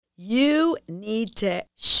You need to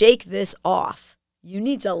shake this off. You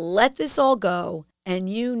need to let this all go, and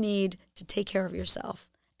you need to take care of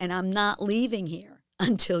yourself. And I'm not leaving here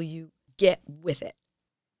until you get with it.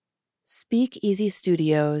 Speak Easy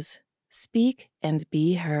Studios. Speak and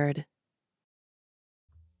be heard.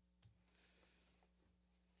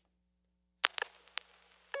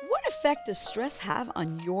 What effect does stress have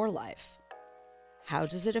on your life? How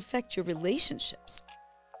does it affect your relationships?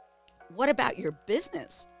 What about your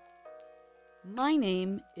business? My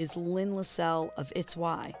name is Lynn Lessell of It's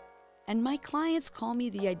Why, and my clients call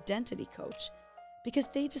me the identity coach because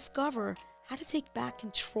they discover how to take back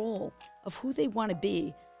control of who they want to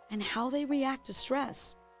be and how they react to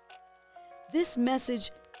stress. This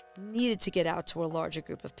message needed to get out to a larger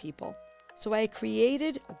group of people, so I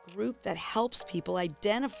created a group that helps people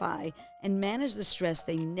identify and manage the stress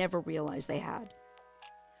they never realized they had.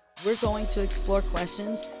 We're going to explore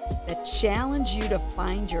questions that challenge you to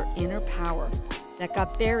find your inner power that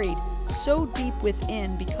got buried so deep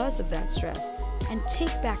within because of that stress, and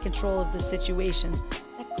take back control of the situations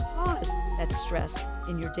that caused that stress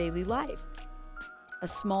in your daily life. A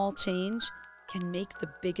small change can make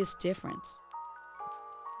the biggest difference.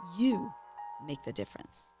 You make the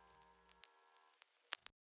difference.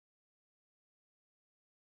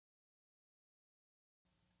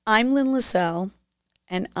 I'm Lynn Lessell,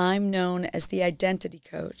 and I'm known as the Identity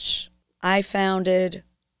Coach. I founded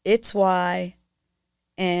It's Why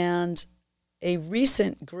and a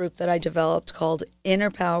recent group that I developed called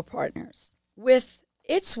Inner Power Partners. With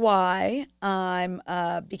It's Why,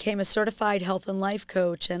 I became a certified health and life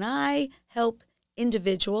coach, and I help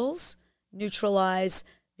individuals neutralize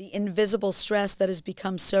the invisible stress that has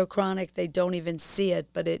become so chronic they don't even see it,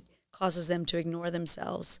 but it causes them to ignore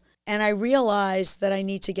themselves. And I realized that I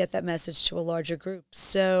need to get that message to a larger group.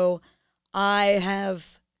 So I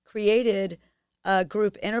have created a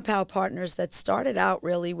group, Inner Power Partners, that started out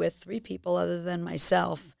really with 3 people other than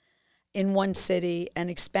myself in one city and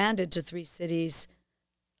expanded to 3 cities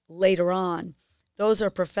later on. Those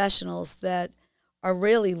are professionals that are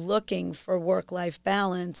really looking for work-life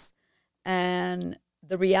balance. And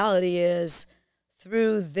the reality is,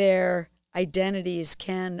 through their identities,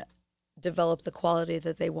 can develop the quality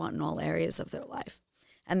that they want in all areas of their life.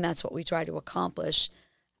 And that's what we try to accomplish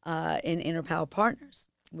in Inner Power Partners.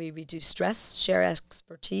 We reduce stress, share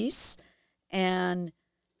expertise, and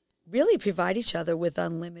really provide each other with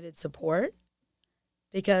unlimited support,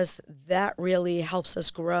 because that really helps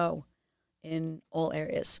us grow in all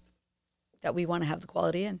areas that we want to have the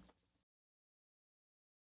quality in.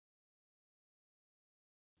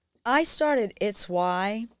 I started It's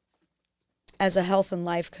Why as a health and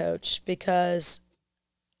life coach because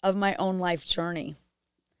of my own life journey.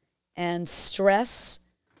 And stress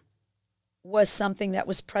was something that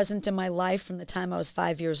was present in my life from the time I was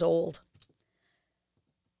 5 years old.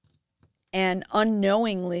 And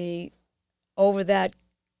unknowingly, over that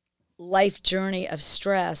life journey of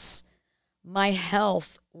stress, my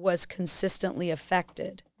health was consistently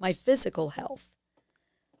affected, my physical health,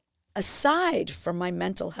 aside from my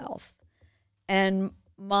mental health. And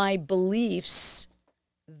my beliefs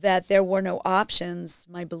that there were no options,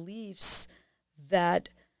 my beliefs that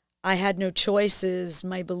I had no choices,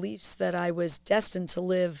 my beliefs that I was destined to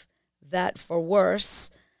live that for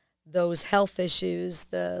worse, those health issues,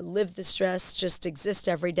 the stress, just exist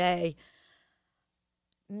every day,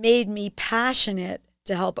 made me passionate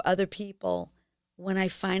to help other people when I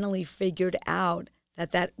finally figured out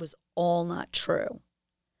that that was all not true.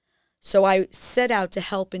 So I set out to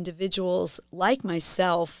help individuals like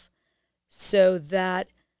myself so that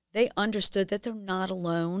they understood that they're not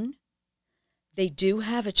alone. They do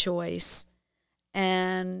have a choice,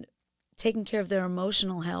 and taking care of their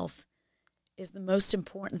emotional health is the most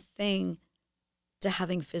important thing to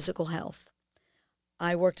having physical health.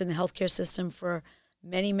 I worked in the healthcare system for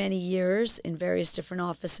many, many years in various different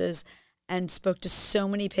offices and spoke to so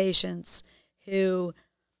many patients who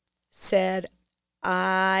said,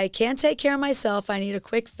 I can't take care of myself. I need a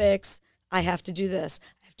quick fix. I have to do this.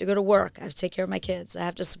 I have to go to work. I have to take care of my kids. I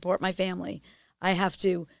have to support my family. I have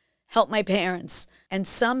to help my parents. And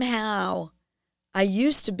somehow I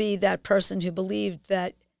used to be that person who believed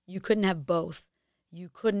that you couldn't have both.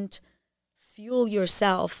 You couldn't fuel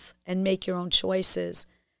yourself and make your own choices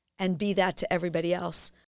and be that to everybody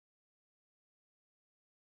else.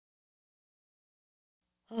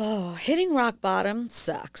 Oh, hitting rock bottom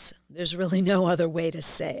sucks. There's really no other way to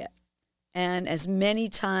say it. And as many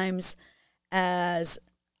times as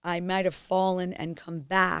I might have fallen and come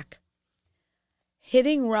back,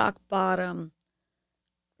 hitting rock bottom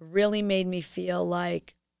really made me feel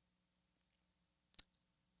like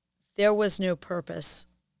there was no purpose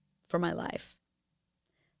for my life.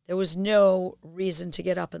 There was no reason to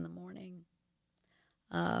get up in the morning.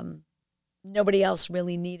 Nobody else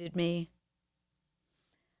really needed me.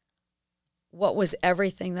 What was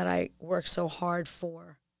everything that I worked so hard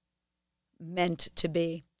for meant to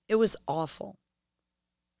be? It was awful.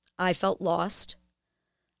 I felt lost.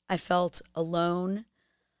 I felt alone.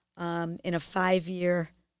 In a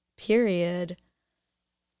 5-year period,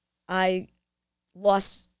 I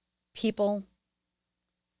lost people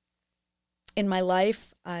in my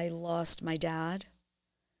life. I lost my dad.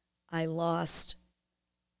 I lost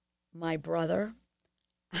my brother.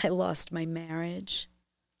 I lost my marriage.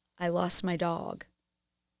 I lost my dog.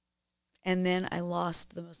 And then I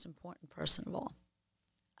lost the most important person of all.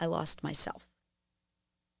 I lost myself.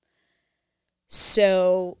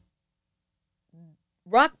 So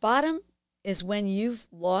rock bottom is when you've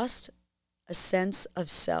lost a sense of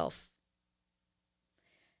self.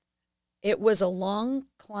 It was a long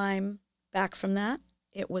climb back from that.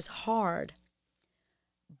 It was hard.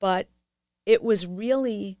 But it was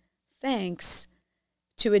really thanks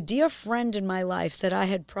to a dear friend in my life that I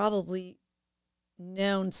had probably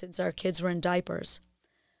known since our kids were in diapers.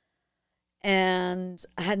 And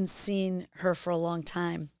I hadn't seen her for a long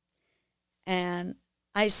time. And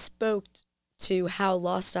I spoke to how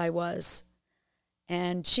lost I was.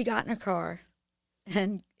 And she got in her car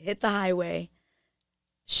and hit the highway,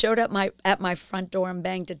 showed up at my front door and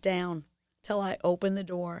banged it down till I opened the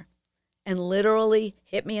door, and literally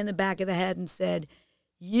hit me in the back of the head and said,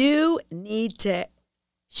 "You need to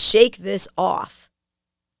shake this off.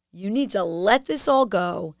 You need to let this all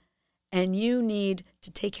go, and you need to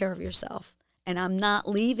take care of yourself. And I'm not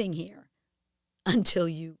leaving here until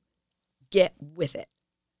you get with it,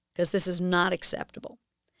 because this is not acceptable."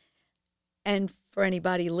 And for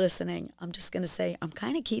anybody listening, I'm just going to say I'm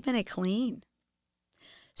kind of keeping it clean.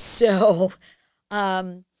 So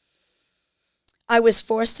I was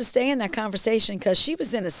forced to stay in that conversation because she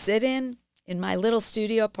was in a sit-in in my little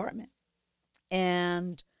studio apartment.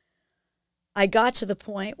 And I got to the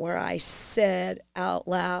point where I said out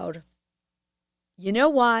loud, "You know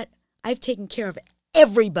what? I've taken care of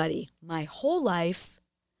everybody my whole life,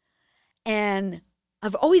 and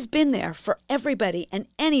I've always been there for everybody and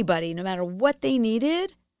anybody, no matter what they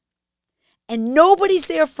needed, and nobody's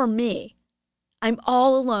there for me. I'm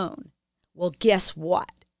all alone. Well, guess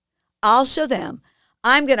what? I'll show them.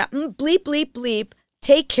 I'm going to bleep, bleep, bleep,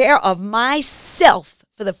 take care of myself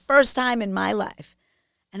for the first time in my life."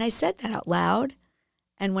 And I said that out loud.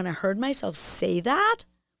 And when I heard myself say that,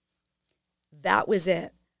 that was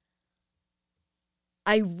it.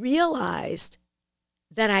 I realized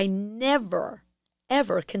that I never,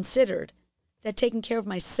 ever considered that taking care of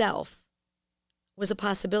myself was a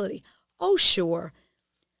possibility. Oh, sure.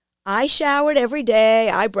 I showered every day.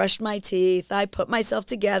 I brushed my teeth. I put myself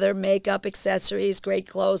together, makeup, accessories, great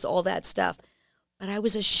clothes, all that stuff. But I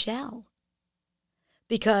was a shell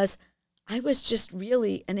because I was just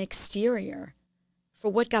really an exterior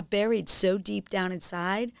for what got buried so deep down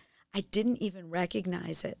inside, I didn't even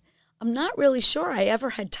recognize it. I'm not really sure I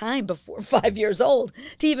ever had time before 5 years old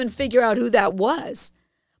to even figure out who that was.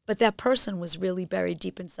 But that person was really buried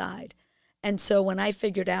deep inside. And so when I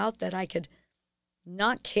figured out that I could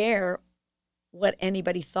not care what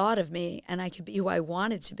anybody thought of me and I could be who I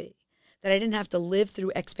wanted to be, that I didn't have to live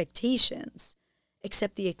through expectations,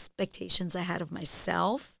 except the expectations I had of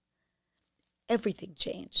myself, everything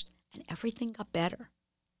changed and everything got better.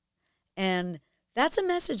 And that's a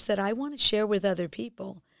message that I want to share with other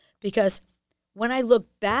people, because when I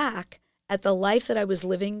look back at the life that I was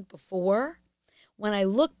living before, when I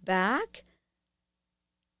look back,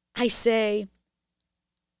 I say,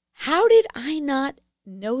 how did I not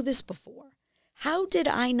know this before? How did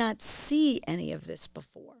I not see any of this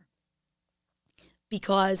before?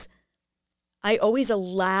 Because I always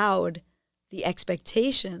allowed the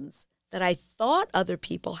expectations that I thought other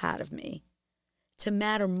people had of me to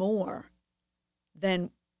matter more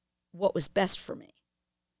than what was best for me.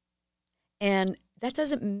 And that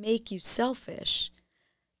doesn't make you selfish.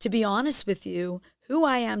 To be honest with you, who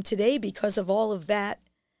I am today because of all of that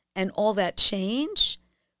and all that change,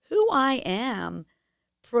 who I am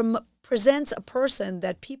presents a person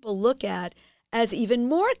that people look at as even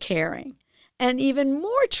more caring and even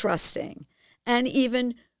more trusting and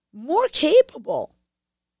even more capable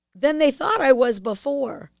than they thought I was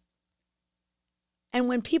before. And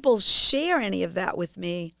when people share any of that with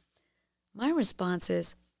me, my response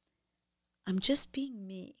is, I'm just being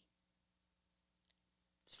me.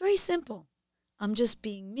 It's very simple. I'm just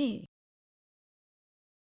being me.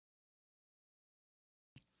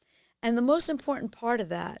 And the most important part of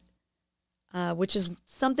that, which is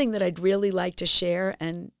something that I'd really like to share,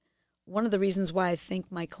 and one of the reasons why I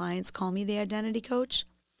think my clients call me the identity coach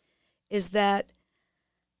is that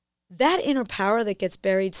inner power that gets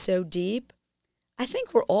buried so deep, I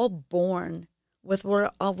think we're all born with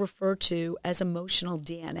what I'll refer to as emotional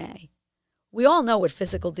DNA. We all know what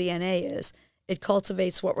physical DNA is. It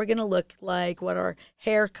cultivates what we're going to look like, what our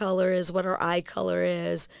hair color is, what our eye color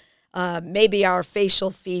is, maybe our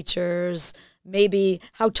facial features, maybe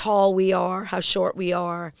how tall we are, how short we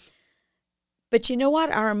are. But you know what?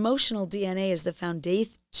 Our emotional DNA is the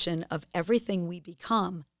foundation of everything we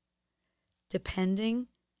become, depending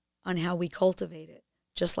on how we cultivate it,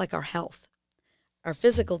 just like our health. Our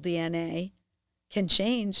physical DNA can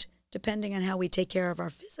change depending on how we take care of our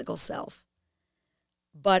physical self.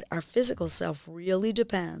 But our physical self really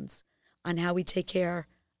depends on how we take care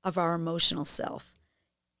of our emotional self.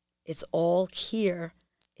 It's all here.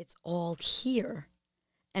 It's all here.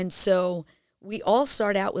 And so we all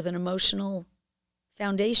start out with an emotional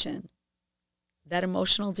foundation, that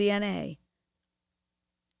emotional DNA.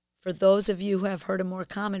 For those of you who have heard a more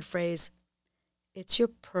common phrase, it's your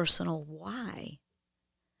personal why.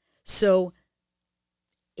 So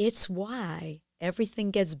it's why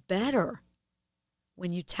everything gets better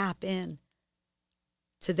when you tap in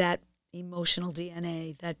to that emotional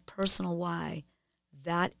DNA, that personal why,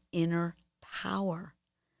 that inner power.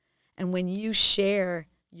 And when you share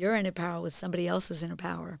your inner power with somebody else's inner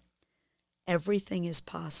power, everything is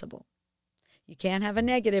possible. You can't have a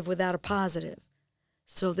negative without a positive.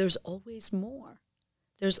 So there's always more.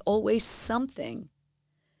 There's always something.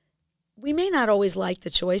 We may not always like the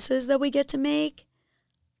choices that we get to make,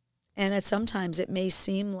 and sometimes it may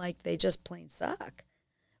seem like they just plain suck.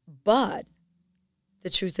 But the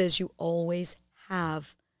truth is you always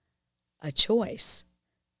have a choice.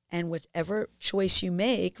 And whatever choice you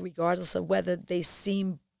make, regardless of whether they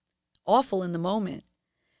seem awful in the moment,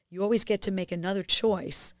 you always get to make another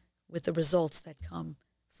choice with the results that come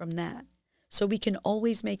from that. So we can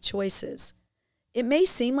always make choices. It may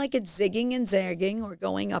seem like it's zigging and zagging or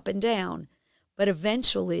going up and down, but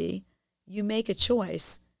eventually you make a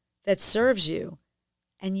choice that serves you,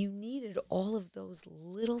 and you needed all of those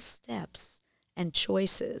little steps and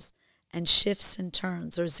choices and shifts and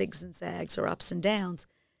turns or zigs and zags or ups and downs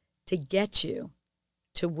to get you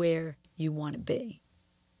to where you want to be.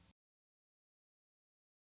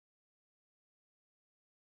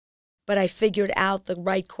 But I figured out the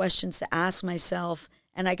right questions to ask myself,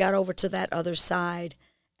 and I got over to that other side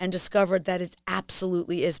and discovered that it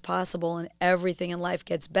absolutely is possible and everything in life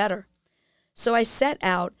gets better. So I set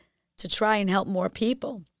out to try and help more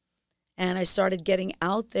people. And I started getting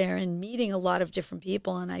out there and meeting a lot of different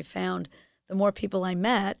people, and I found the more people I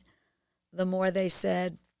met, the more they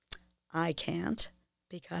said, I can't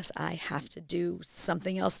because I have to do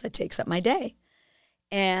something else that takes up my day.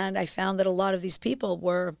 And I found that a lot of these people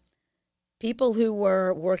were people who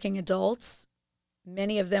were working adults,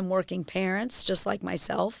 many of them working parents, just like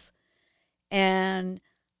myself. And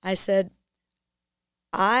I said,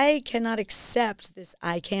 I cannot accept this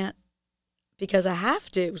I can't because I have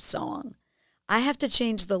to song. I have to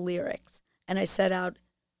change the lyrics. And I set out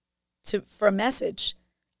for a message.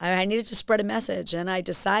 I needed to spread a message. And I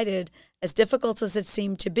decided, as difficult as it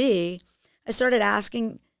seemed to be, I started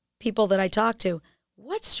asking people that I talked to,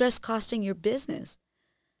 what's stress costing your business?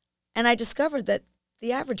 And I discovered that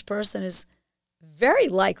the average person is very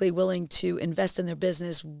likely willing to invest in their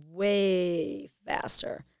business way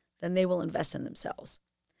faster than they will invest in themselves.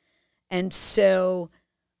 And so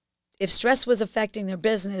if stress was affecting their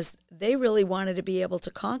business, they really wanted to be able to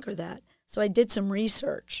conquer that. So I did some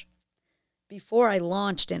research before I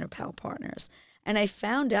launched Inner Power Partners. And I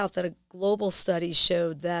found out that a global study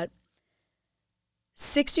showed that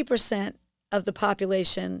 60% of the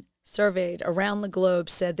population surveyed around the globe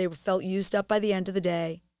said they felt used up by the end of the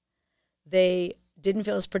day. They didn't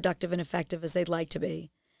feel as productive and effective as they'd like to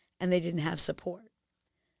be, and they didn't have support.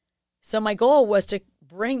 So my goal was to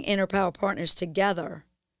bring Inner Power Partners together,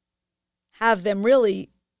 have them really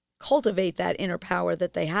cultivate that inner power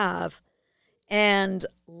that they have, and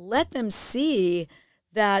let them see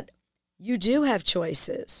that you do have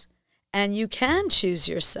choices, and you can choose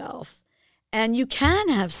yourself, and you can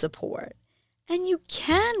have support, and you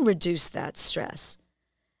can reduce that stress.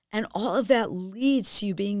 And all of that leads to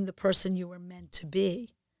you being the person you were meant to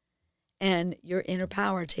be. And your inner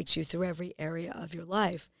power takes you through every area of your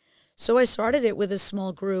life. So I started it with a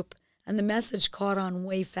small group, and the message caught on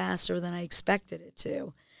way faster than I expected it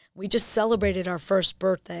to. We just celebrated our first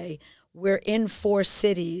birthday. We're in 4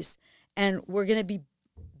 cities, and we're going to be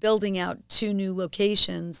building out 2 new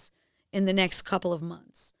locations in the next couple of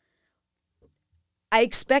months. I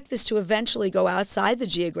expect this to eventually go outside the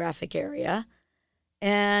geographic area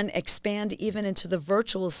and expand even into the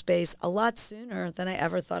virtual space a lot sooner than I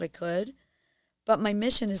ever thought I could. But my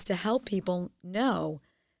mission is to help people know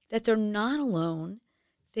that they're not alone.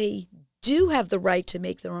 They do have the right to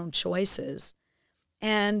make their own choices,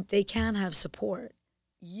 and they can have support.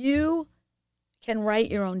 You can write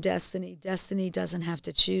your own destiny. Destiny doesn't have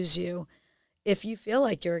to choose you. If you feel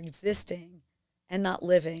like you're existing and not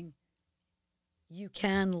living, you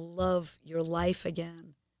can love your life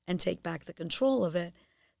again and take back the control of it.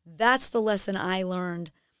 That's the lesson I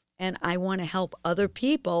learned, and I want to help other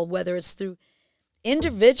people, whether it's through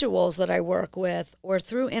individuals that I work with or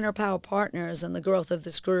through Inner Power Partners and the growth of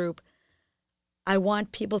this group. I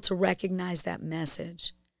want people to recognize that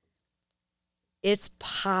message. It's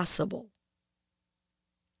possible,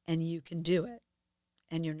 and you can do it,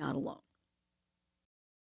 and you're not alone.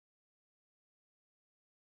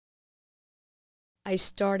 I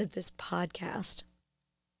started this podcast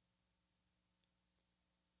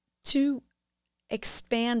to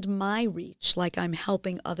expand my reach like I'm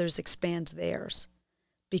helping others expand theirs,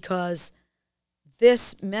 because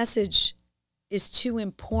this message is too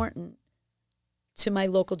important to my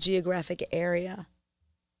local geographic area.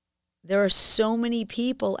 There are so many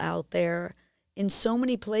people out there in so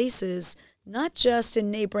many places, not just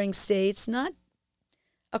in neighboring states, not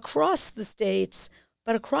across the states,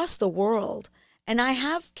 but across the world. And I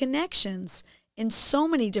have connections in so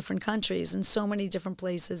many different countries, in so many different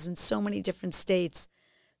places, in so many different states,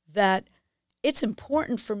 that it's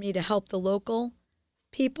important for me to help the local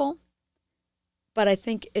people. But I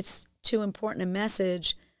think it's too important a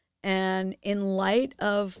message. And in light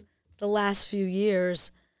of the last few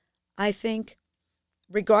years, I think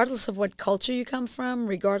regardless of what culture you come from,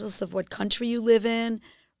 regardless of what country you live in,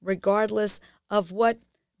 regardless of what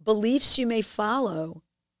beliefs you may follow,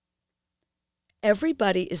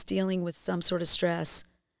 everybody is dealing with some sort of stress.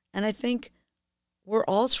 And I think we're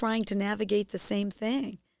all trying to navigate the same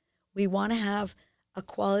thing. We want to have a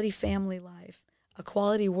quality family life, a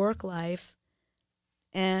quality work life,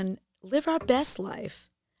 and live our best life.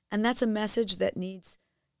 And that's a message that needs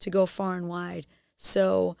to go far and wide.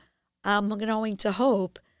 So I'm going to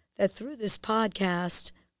hope that through this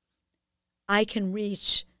podcast, I can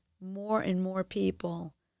reach more and more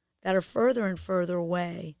people that are further and further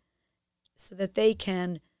away, so that they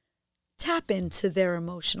can tap into their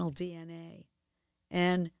emotional DNA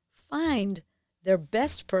and find their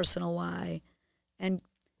best personal why and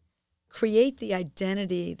create the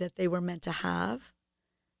identity that they were meant to have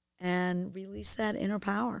and release that inner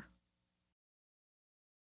power.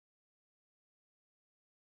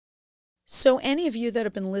 So any of you that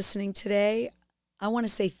have been listening today, I want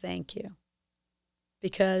to say thank you,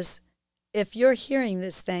 because if you're hearing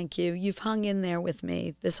this thank you, you've hung in there with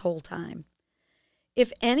me this whole time.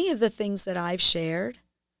 If any of the things that I've shared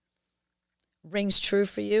rings true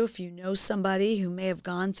for you, if you know somebody who may have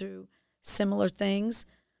gone through similar things,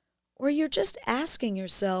 or you're just asking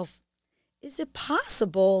yourself, is it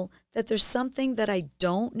possible that there's something that I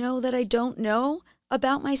don't know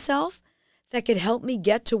about myself that could help me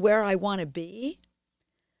get to where I want to be?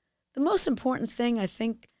 The most important thing I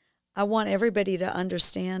think I want everybody to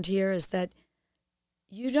understand here is that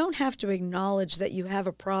you don't have to acknowledge that you have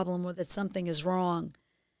a problem or that something is wrong.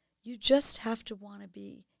 You just have to want to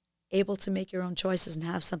be able to make your own choices and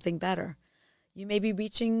have something better. You may be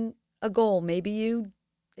reaching a goal. Maybe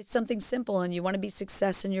it's something simple and you want to be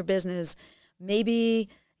success in your business. Maybe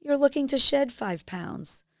you're looking to shed 5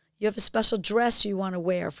 pounds. You have a special dress you want to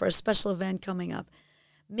wear for a special event coming up.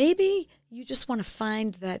 Maybe you just want to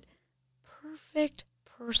find that perfect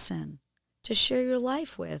person to share your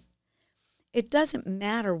life with. It doesn't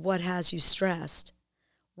matter what has you stressed.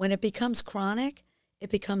 When it becomes chronic, it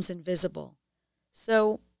becomes invisible.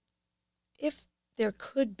 So if there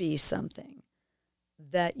could be something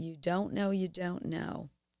that you don't know,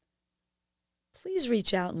 please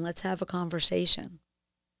reach out and let's have a conversation.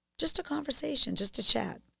 Just a conversation, just a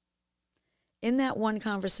chat. In that one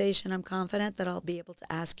conversation, I'm confident that I'll be able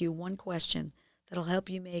to ask you one question that'll help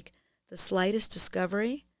you make the slightest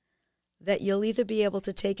discovery that you'll either be able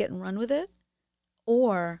to take it and run with it,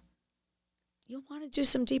 or you'll want to do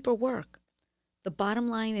some deeper work. The bottom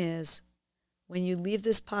line is, when you leave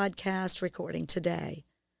this podcast recording today,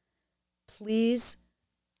 please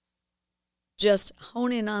just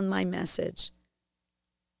hone in on my message.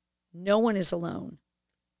 No one is alone.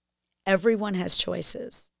 Everyone has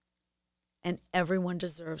choices, and everyone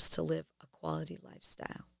deserves to live a quality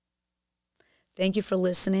lifestyle. Thank you for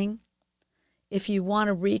listening. If you want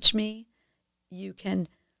to reach me, you can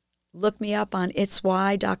look me up on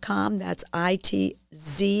itzwhy.com. That's ITZWHY.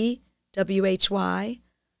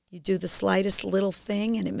 You do the slightest little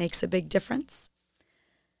thing and it makes a big difference.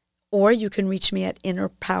 Or you can reach me at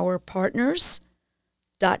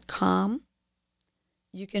innerpowerpartners.com.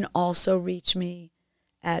 You can also reach me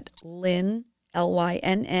at Lynn,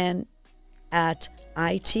 Lynn, at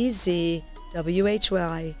itzwhy.com.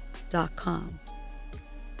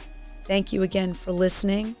 Thank you again for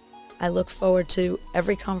listening. I look forward to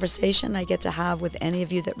every conversation I get to have with any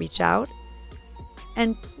of you that reach out.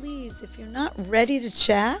 And please, if you're not ready to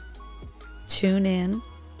chat, tune in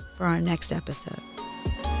for our next episode.